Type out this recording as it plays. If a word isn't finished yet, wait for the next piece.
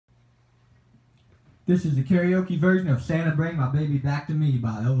This is the karaoke version of Santa Bring My Baby Back to Me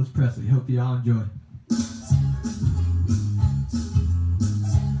by Elvis Presley. Hope you all enjoy.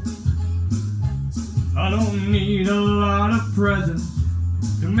 I don't need a lot of presents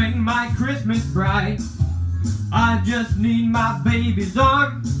to make my Christmas bright. I just need my baby's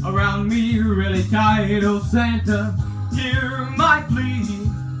arm around me really tight. Oh Santa, hear my plea.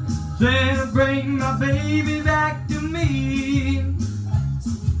 Santa, bring my baby back to me.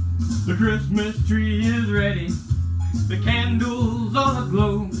 The Christmas tree is ready, the candles all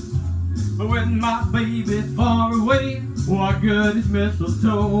aglow, but when my baby's far away, what good is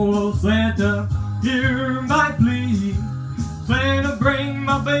mistletoe? Oh Santa, hear my plea. Santa, bring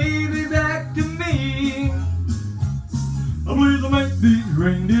my baby back to me. Oh, please make these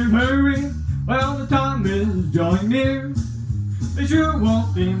reindeer hurry, well the time is drawing near. It sure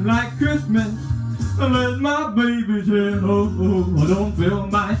won't seem like Christmas unless my baby's here. Oh, oh, don't fill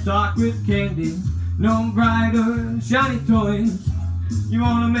my sock with candy, no bright or shiny toys. You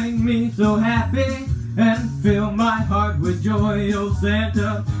wanna make me so happy and fill my heart with joy. Oh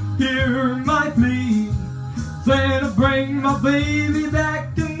Santa, hear my plea. Santa, bring my baby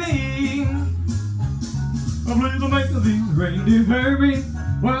back to me. Oh, please make these reindeer hurry,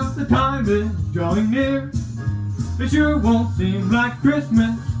 well the time is drawing near. It sure won't seem like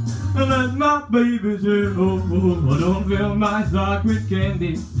Christmas unless my baby's here. Oh, oh, don't fill my sock with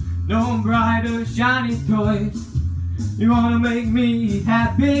candy, no bright or shiny toys. You wanna make me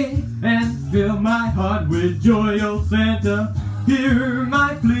happy and fill my heart with joy. Oh Santa, hear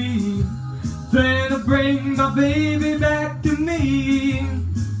my plea. Santa, bring my baby back to me.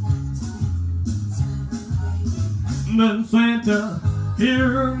 Then Santa,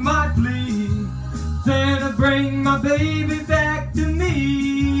 hear my plea. Santa, bring my baby back to me.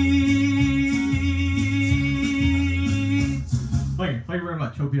 Thank you very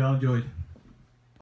much. Hope you all enjoyed.